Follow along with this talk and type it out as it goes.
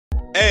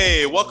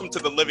Hey, welcome to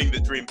the Living the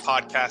Dream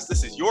podcast.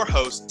 This is your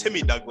host,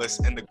 Timmy Douglas,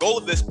 and the goal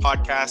of this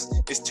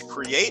podcast is to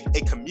create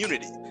a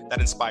community that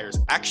inspires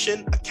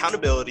action,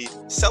 accountability,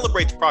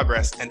 celebrates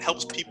progress, and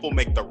helps people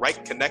make the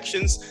right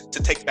connections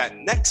to take that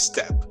next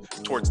step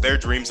towards their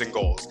dreams and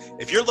goals.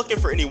 If you're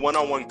looking for any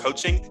one-on-one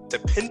coaching to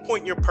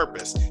pinpoint your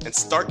purpose and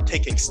start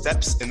taking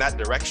steps in that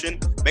direction,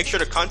 make sure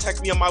to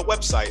contact me on my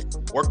website,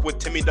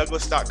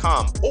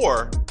 workwithtimmydouglas.com,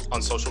 or on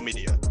social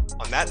media.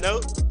 On that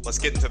note, let's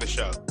get into the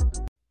show.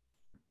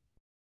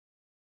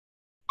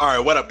 All right,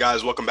 what up,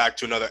 guys? Welcome back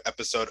to another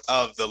episode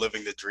of the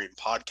Living the Dream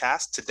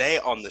podcast. Today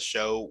on the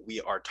show,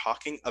 we are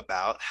talking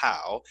about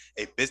how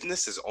a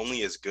business is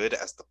only as good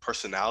as the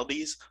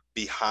personalities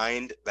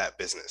behind that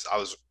business. I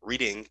was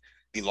reading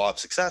The Law of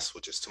Success,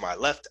 which is to my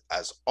left,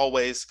 as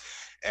always,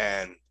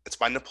 and it's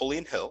by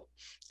Napoleon Hill.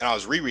 And I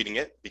was rereading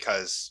it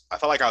because I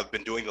felt like I've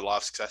been doing the Law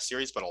of Success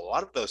series, but a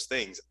lot of those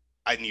things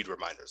I need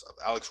reminders of.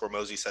 Alex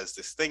Hormozi says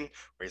this thing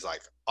where he's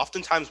like,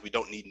 oftentimes we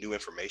don't need new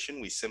information,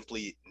 we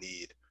simply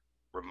need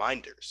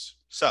reminders.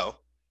 So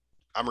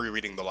I'm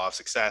rereading The Law of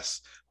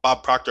Success.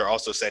 Bob Proctor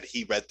also said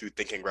he read through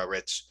Think and Grow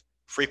Rich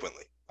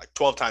frequently, like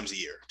 12 times a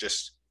year,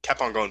 just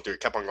kept on going through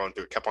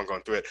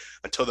it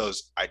until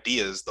those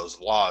ideas,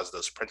 those laws,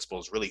 those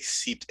principles really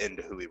seeped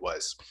into who he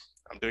was.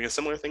 I'm doing a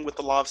similar thing with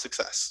The Law of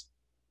Success,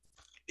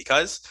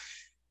 because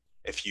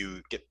if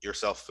you get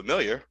yourself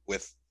familiar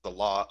with the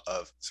law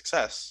of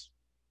success,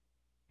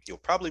 you'll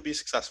probably be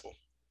successful.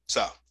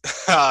 So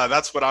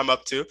that's what I'm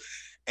up to.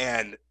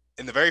 And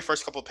in the very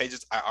first couple of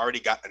pages, I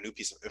already got a new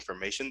piece of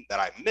information that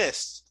I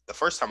missed the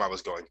first time I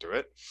was going through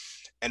it.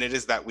 And it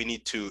is that we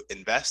need to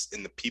invest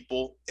in the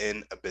people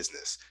in a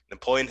business.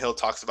 Napoleon Hill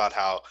talks about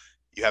how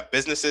you have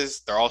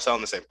businesses, they're all selling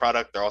the same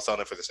product, they're all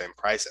selling it for the same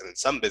price. And then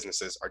some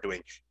businesses are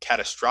doing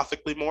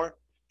catastrophically more.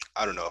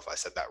 I don't know if I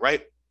said that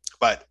right,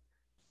 but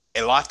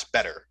a lot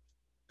better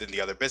than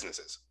the other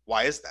businesses.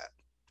 Why is that?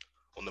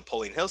 Well,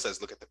 Napoleon Hill says,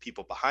 look at the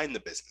people behind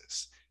the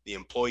business, the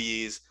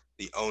employees,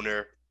 the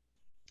owner,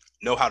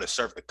 know how to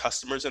serve the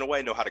customers in a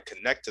way, know how to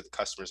connect to the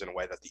customers in a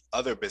way that the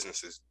other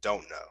businesses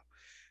don't know.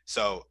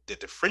 So the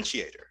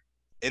differentiator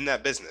in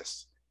that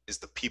business is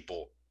the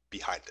people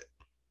behind it.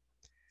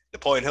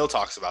 Napoleon Hill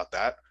talks about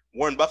that.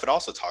 Warren Buffett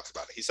also talks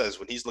about it. He says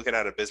when he's looking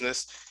at a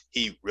business,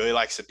 he really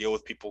likes to deal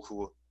with people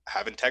who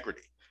have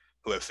integrity,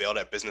 who have failed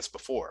at business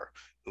before,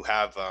 who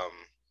have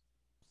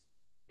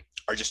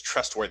are just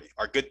trustworthy,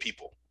 are good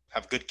people,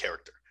 have good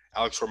character.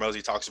 Alex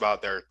Hormozi talks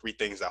about there are three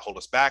things that hold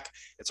us back.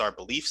 It's our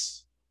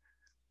beliefs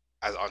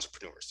as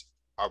entrepreneurs,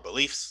 our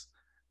beliefs,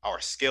 our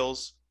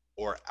skills,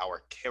 or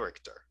our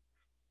character.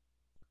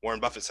 Warren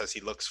Buffett says he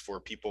looks for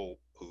people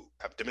who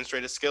have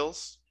demonstrated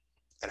skills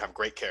and have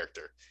great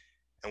character.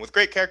 And with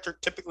great character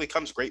typically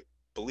comes great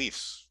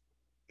beliefs.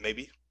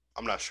 Maybe,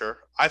 I'm not sure.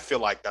 I feel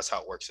like that's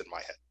how it works in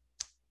my head.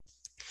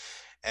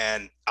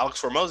 And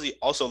Alex Hormozi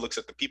also looks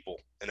at the people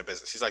in a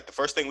business. He's like, the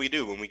first thing we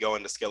do when we go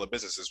into scale a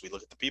business is we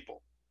look at the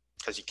people,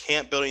 because you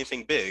can't build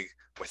anything big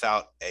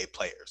without A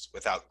players,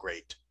 without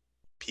great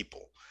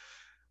people.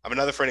 I have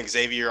another friend,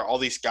 Xavier. All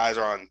these guys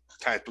are on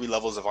kind of three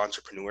levels of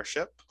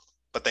entrepreneurship,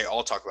 but they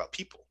all talk about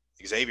people.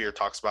 Xavier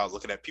talks about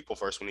looking at people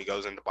first when he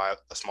goes in to buy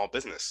a small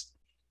business.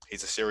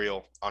 He's a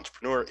serial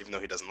entrepreneur, even though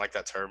he doesn't like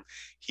that term.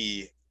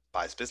 He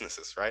buys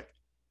businesses, right?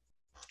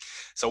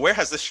 So where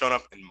has this shown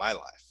up in my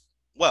life?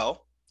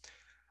 Well,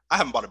 I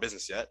haven't bought a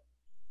business yet,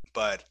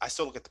 but I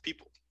still look at the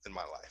people in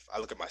my life. I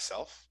look at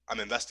myself. I'm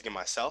investing in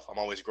myself. I'm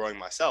always growing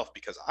myself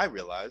because I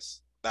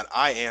realize that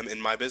I am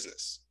in my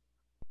business.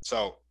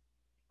 So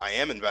I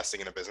am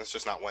investing in a business,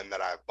 just not one that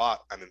I've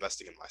bought. I'm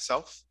investing in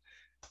myself.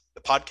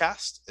 The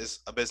podcast is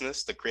a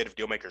business. The Creative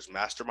Dealmakers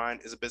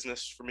Mastermind is a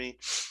business for me.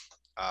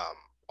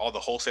 All the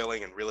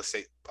wholesaling and real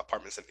estate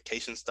apartment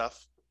syndication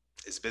stuff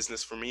is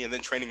business for me. And then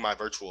training my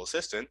virtual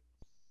assistant.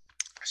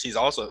 She's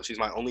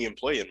my only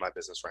employee in my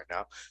business right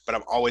now, but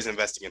I'm always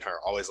investing in her.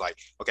 Always like,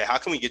 okay, how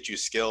can we get you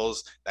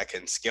skills that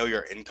can scale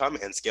your income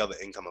and scale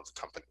the income of the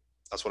company?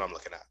 That's what I'm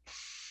looking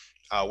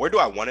at. Where do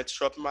I want it to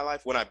show up in my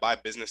life? When I buy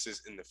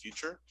businesses in the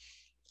future,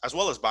 as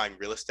well as buying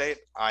real estate,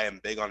 I am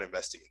big on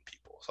investing in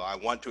people. So I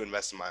want to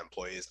invest in my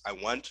employees. I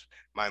want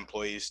my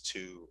employees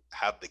to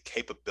have the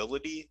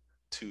capability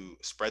to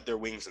spread their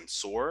wings and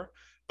soar,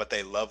 but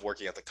they love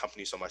working at the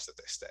company so much that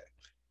they stay.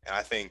 And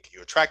I think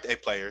you attract A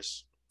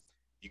players,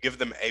 you give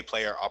them A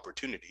player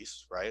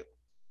opportunities, right?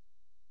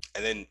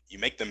 And then you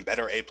make them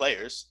better A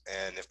players.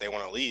 And if they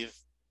want to leave,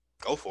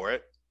 go for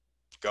it.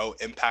 Go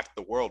impact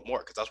the world more,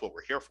 because that's what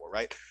we're here for,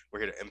 right?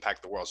 We're here to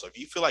impact the world. So if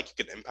you feel like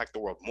you can impact the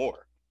world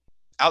more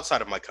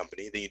outside of my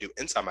company than you do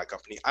inside my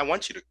company, I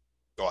want you to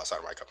go outside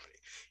of my company.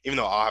 Even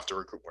though I'll have to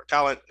recruit more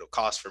talent, it'll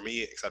cost for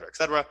me, et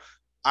cetera,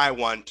 I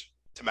want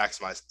to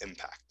maximize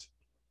impact.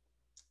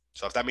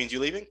 So if that means you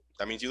leaving,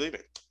 that means you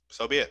leaving.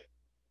 So be it.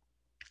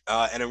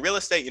 And in real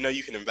estate,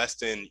 you can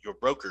invest in your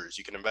brokers,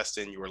 you can invest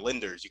in your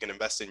lenders, you can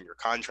invest in your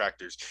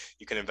contractors,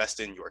 you can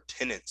invest in your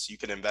tenants, you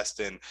can invest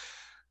in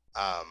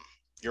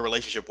your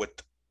relationship with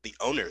the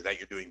owner that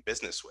you're doing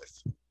business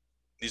with.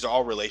 These are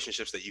all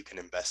relationships that you can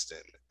invest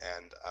in.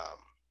 And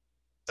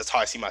That's how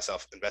I see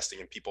myself: investing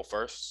in people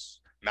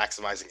first,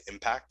 maximizing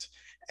impact,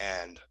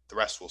 and the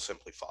rest will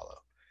simply follow.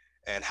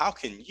 And how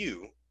can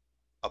you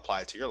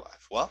apply it to your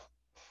life? Well,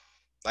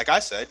 like I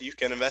said, you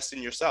can invest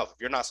in yourself. If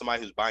you're not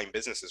somebody who's buying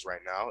businesses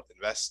right now,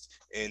 invest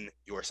in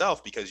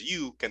yourself, because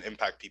you can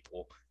impact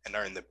people and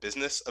are in the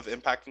business of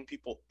impacting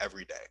people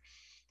every day.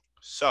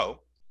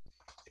 So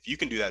if you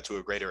can do that to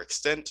a greater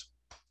extent,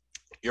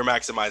 you're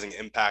maximizing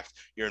impact,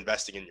 you're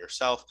investing in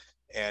yourself,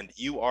 and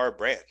you are a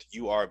brand,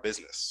 you are a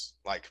business.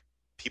 Like,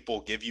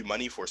 people give you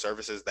money for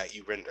services that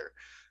you render.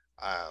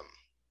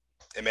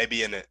 It may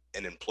be an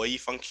employee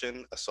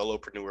function, a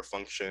solopreneur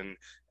function,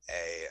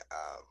 a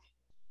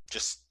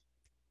just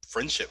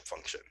friendship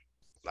function.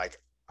 Like,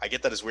 I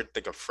get that it's weird to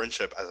think of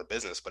friendship as a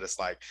business, but it's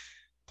like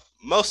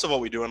most of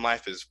what we do in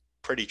life is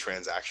pretty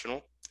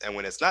transactional. And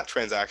when it's not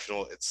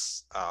transactional,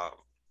 it's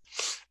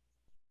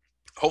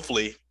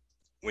hopefully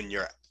when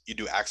you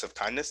do acts of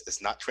kindness,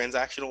 it's not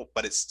transactional,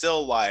 but it's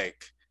still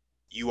like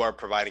you are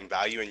providing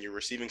value and you're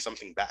receiving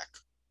something back.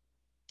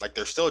 Like,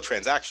 there's still a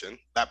transaction.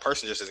 That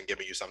person just isn't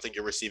giving you something.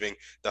 You're receiving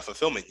the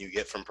fulfillment you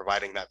get from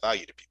providing that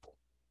value to people.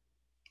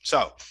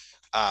 So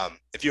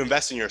if you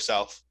invest in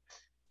yourself,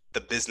 the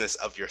business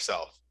of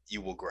yourself,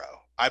 you will grow.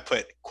 I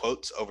put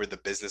quotes over the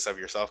business of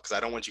yourself because I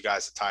don't want you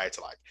guys to tie it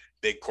to like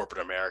big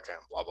corporate America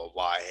and blah, blah,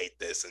 blah. I hate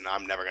this and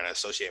I'm never going to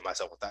associate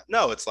myself with that.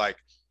 No, it's like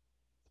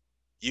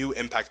you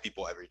impact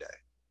people every day.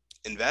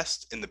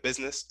 Invest in the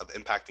business of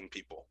impacting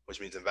people, which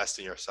means invest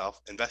in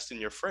yourself, invest in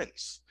your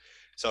friends.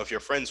 So if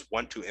your friends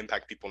want to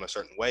impact people in a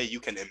certain way,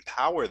 you can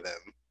empower them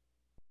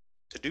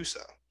to do so.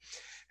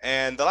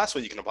 And the last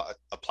way you can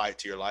apply it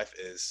to your life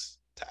is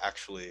to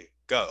actually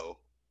go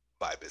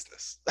buy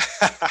business.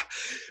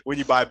 When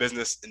you buy a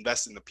business,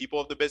 invest in the people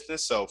of the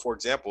business. So for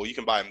example, you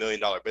can buy $1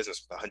 million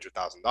business with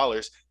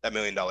 $100,000. That $1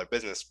 million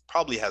business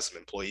probably has some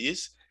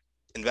employees.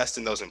 Invest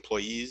in those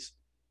employees,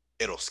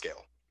 it'll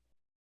scale.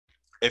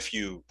 If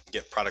you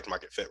get product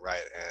market fit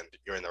right and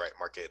you're in the right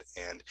market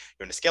and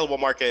you're in a scalable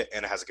market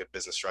and it has a good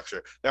business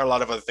structure, there are a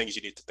lot of other things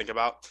you need to think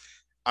about.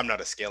 I'm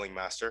not a scaling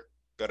master.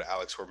 Go to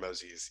Alex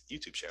Hormozi's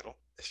YouTube channel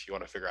if you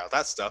want to figure out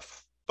that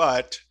stuff,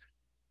 but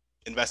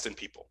invest in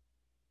people.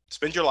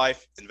 Spend your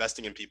life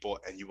investing in people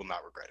and you will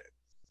not regret it.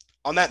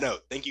 On that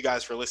note, thank you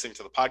guys for listening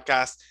to the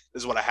podcast.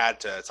 This is what I had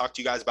to talk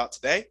to you guys about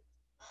today.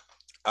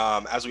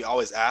 As we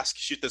always ask,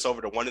 shoot this over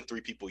to 1 to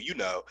 3 people you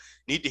know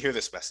need to hear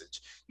this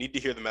message. Need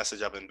to hear the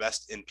message of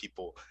invest in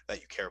people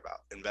that you care about.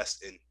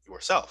 Invest in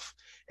yourself.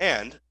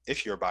 And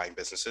if you're buying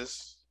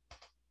businesses,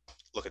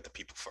 look at the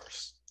people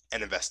first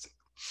and invest in them.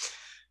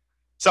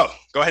 So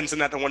go ahead and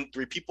send that to 1 to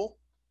 3 people.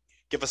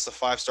 Give us a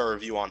 5-star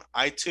review on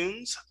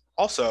iTunes.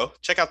 Also,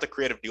 check out the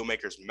Creative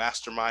Dealmakers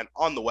Mastermind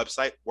on the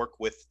website,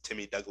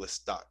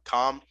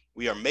 workwithtimmydouglas.com.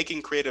 We are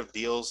making creative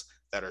deals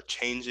that are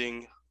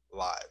changing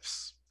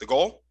lives. The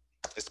goal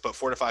is to put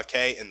 $4 to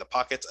 $5K in the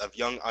pockets of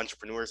young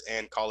entrepreneurs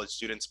and college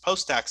students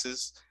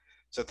post-taxes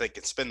so that they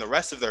can spend the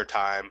rest of their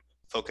time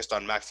focused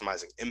on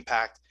maximizing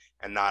impact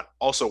and not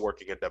also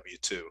working a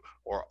W-2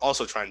 or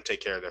also trying to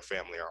take care of their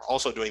family or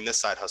also doing this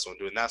side hustle and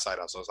doing that side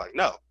hustle. It's like,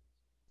 no,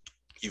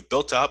 you've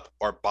built up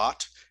or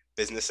bought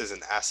businesses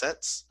and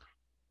assets.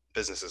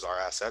 Businesses are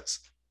assets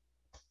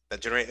that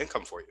generate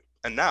income for you.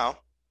 And now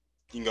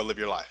you can go live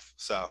your life.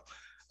 So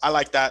I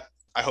like that.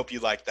 I hope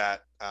you like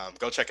that.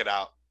 Go check it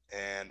out.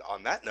 And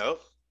on that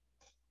note,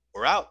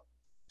 we're out.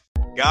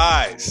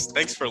 Guys,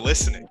 thanks for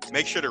listening.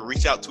 Make sure to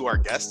reach out to our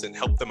guests and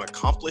help them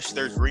accomplish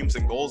their dreams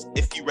and goals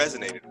if you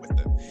resonated with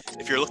them.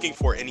 If you're looking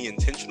for any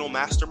intentional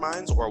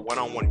masterminds or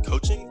one-on-one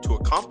coaching to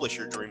accomplish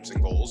your dreams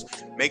and goals,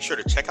 make sure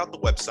to check out the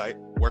website,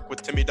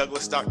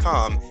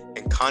 workwithtimmydouglas.com,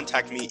 and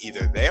contact me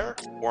either there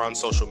or on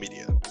social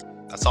media.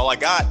 That's all I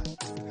got.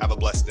 Have a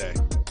blessed day.